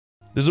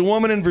There's a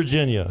woman in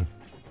Virginia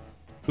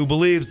who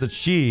believes that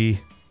she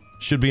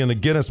should be in the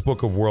Guinness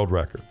Book of World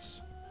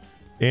Records.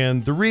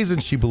 And the reason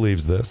she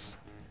believes this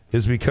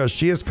is because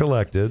she has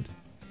collected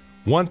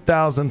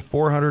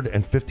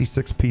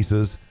 1,456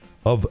 pieces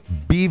of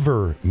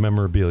Beaver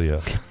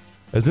Memorabilia,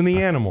 as in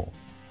the animal.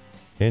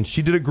 And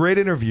she did a great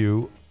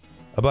interview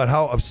about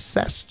how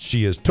obsessed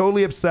she is,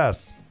 totally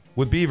obsessed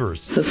with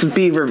beavers. This is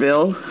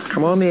Beaverville.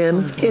 Come on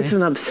in. Okay. It's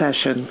an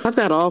obsession. I've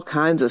got all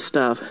kinds of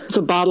stuff. It's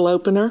a bottle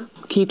opener,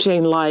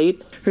 keychain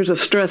light. Here's a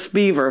stressed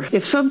beaver.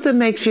 If something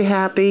makes you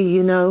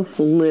happy,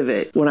 live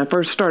it. When I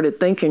first started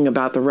thinking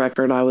about the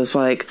record, I was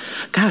like,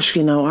 gosh,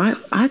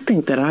 I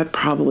think that I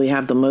probably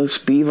have the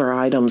most beaver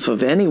items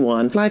of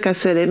anyone. Like I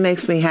said, it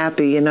makes me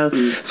happy,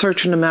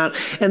 searching them out.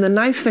 And the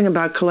nice thing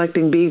about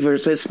collecting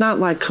beavers, it's not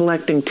like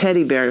collecting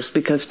teddy bears,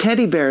 because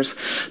teddy bears,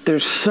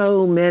 there's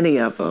so many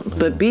of them.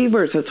 But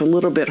beavers, it's a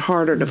little bit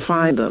harder to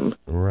find them.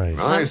 Right.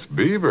 Nice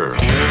beaver.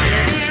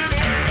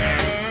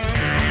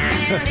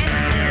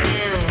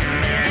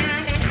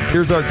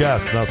 Here's our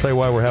guest, and I'll tell you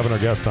why we're having our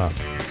guest on.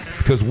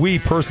 Because we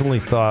personally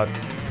thought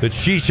that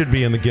she should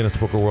be in the Guinness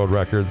Book of World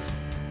Records.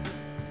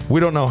 We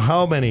don't know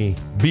how many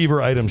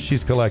beaver items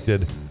she's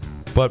collected,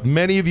 but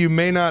many of you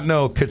may not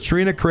know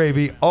Katrina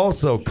Cravey,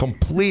 also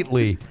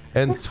completely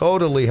and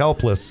totally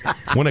helpless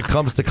when it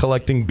comes to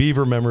collecting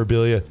beaver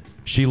memorabilia.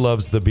 She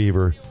loves the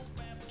beaver.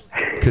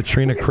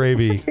 Katrina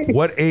Cravey,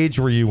 what age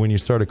were you when you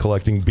started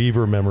collecting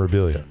beaver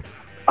memorabilia?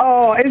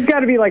 Oh, it's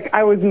got to be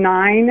I was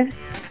 9.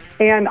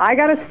 And I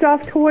got a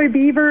stuffed toy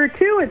beaver,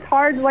 too. It's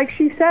hard, like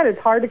she said,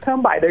 it's hard to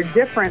come by. They're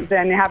different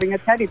than having a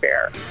teddy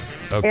bear.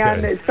 Okay.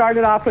 And it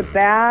started off with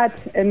that.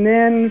 And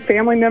then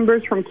family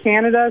members from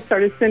Canada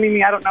started sending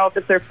me, I don't know if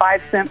it's their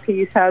 5-cent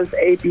piece has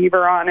a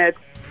beaver on it.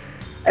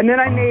 And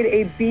then I made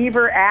a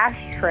beaver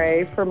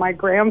ashtray for my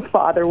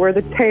grandfather where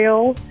the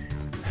tail,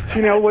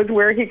 was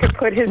where he could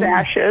put his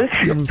ashes.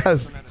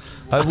 Yes,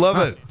 I love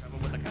it.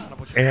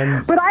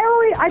 But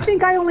I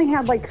think I only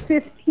had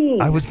 15.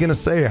 I was going to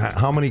say,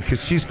 how many?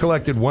 Because she's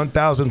collected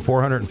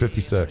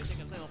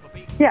 1,456.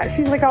 Yeah,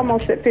 she's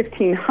almost at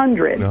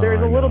 1,500.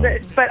 There's a little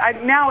bit, but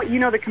now,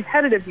 the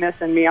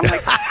competitiveness in me. I'm like,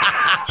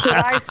 should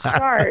I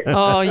start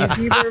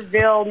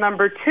Beaverville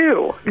number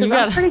 2? Because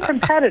I'm pretty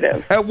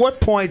competitive. At what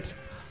point,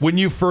 when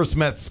you first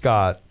met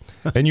Scott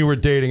and you were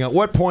dating, at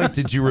what point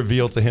did you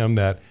reveal to him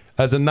that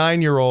as a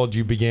 9-year-old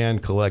you began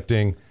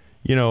collecting,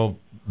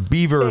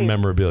 beaver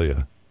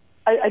memorabilia?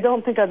 I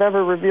don't think I've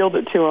ever revealed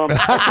it to him.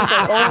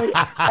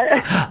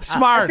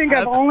 Smart. I think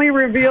I've only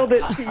revealed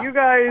it to you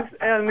guys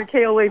and the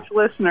KLH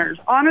listeners.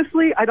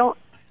 Honestly, I don't.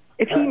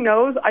 If he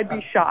knows, I'd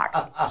be shocked.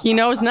 He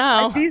knows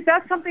now.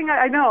 That's something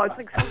I know. It's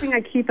something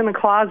I keep in the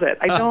closet.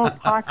 I don't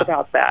talk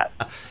about that.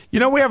 We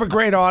have a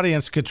great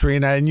audience,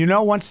 Katrina, and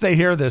once they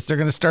hear this, they're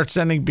going to start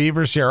sending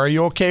beavers here. Are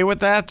you okay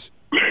with that?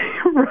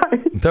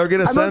 Right. They're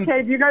going to send.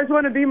 Okay. Do you guys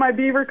want to be my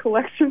beaver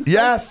collection?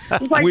 Yes,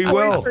 it's we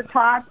will. For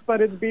Tots,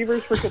 but it's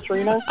beavers for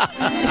Katrina.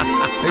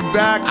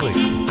 Exactly.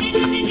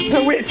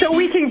 So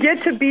we can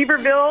get to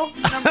Beaverville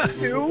number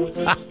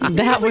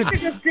 2. We could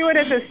just do it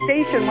at the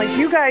station.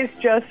 You guys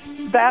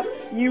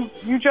you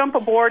jump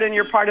aboard and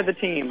you're part of the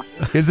team.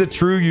 Is it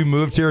true you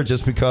moved here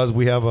just because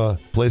we have a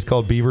place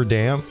called Beaver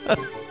Dam?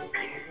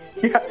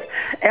 Yeah,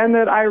 and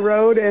that I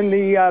rode in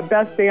the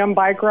best dam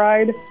bike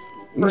ride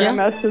for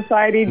MS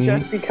Society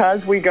just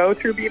because we go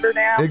through Beaver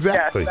Dam.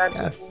 Exactly.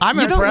 Yes, I'm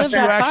impressed you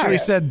actually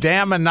said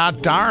damn and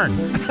not darn.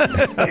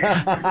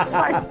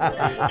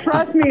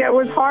 Trust me, it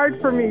was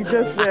hard for me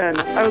just then.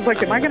 I was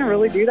like, am I going to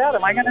really do that?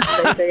 Am I going to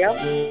say damn?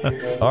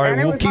 All right,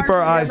 we'll keep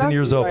our eyes and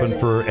ears open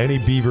for any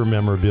beaver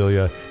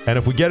memorabilia. And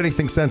if we get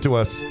anything sent to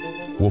us,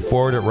 we'll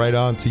forward it right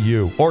on to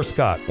you or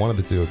Scott, one of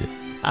the two of you.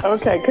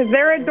 Okay, because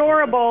they're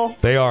adorable.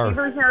 They are.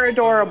 Beavers are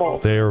adorable.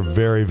 They are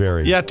very,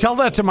 very Yeah, tell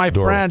that to my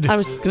adorable. friend I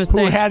was just gonna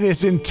say, who had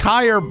his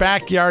entire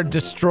backyard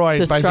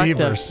destroyed by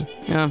beavers.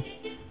 Yeah.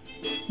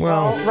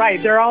 Well, right.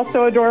 They're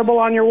also adorable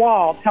on your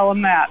wall. Tell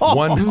them that.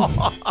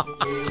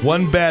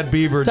 One bad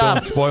beaver Stop.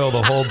 don't spoil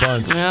the whole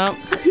bunch. Yep.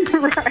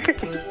 Right.